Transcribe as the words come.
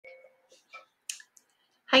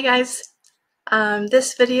Hi guys.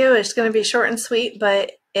 This video is going to be short and sweet,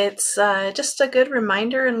 but it's just a good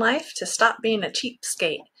reminder in life to stop being a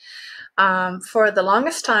cheapskate. For the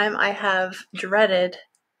longest time, I have dreaded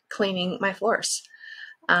cleaning my floors.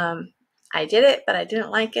 Um, I did it, but I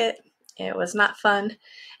didn't like it. It was not fun,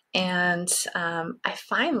 and I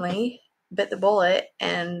finally bit the bullet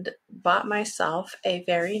and bought myself a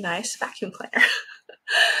very nice vacuum cleaner.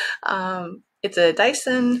 It's a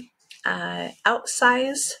Dyson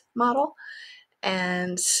outsize model,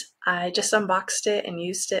 and I just unboxed it and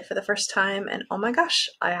used it for the first time, and oh my gosh,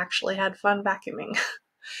 I actually had fun vacuuming.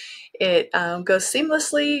 It goes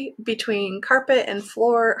seamlessly between carpet and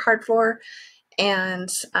floor, hard floor, and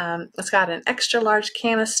it's got an extra large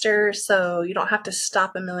canister so you don't have to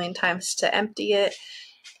stop a million times to empty it,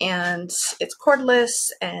 and it's cordless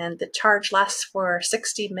and the charge lasts for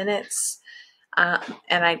 60 minutes.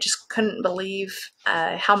 And I just couldn't believe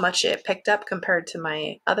how much it picked up compared to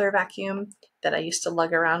my other vacuum that I used to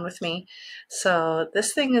lug around with me. So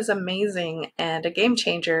this thing is amazing and a game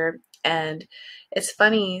changer. And it's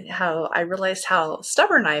funny how I realized how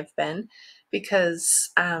stubborn I've been,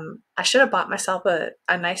 because I should have bought myself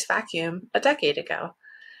a nice vacuum a decade ago.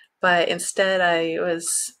 But instead I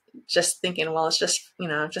was just thinking, well, it's just,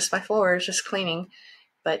 just my floors, just cleaning.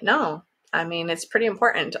 But no, I mean, it's pretty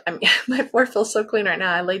important. I mean, my floor feels so clean right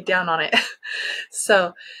now. I laid down on it.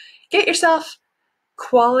 So get yourself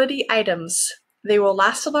quality items. They will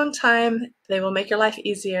last a long time. They will make your life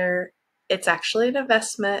easier. It's actually an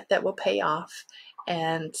investment that will pay off,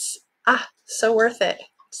 and so worth it.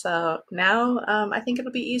 So now I think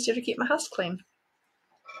it'll be easier to keep my house clean.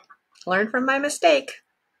 Learn from my mistake.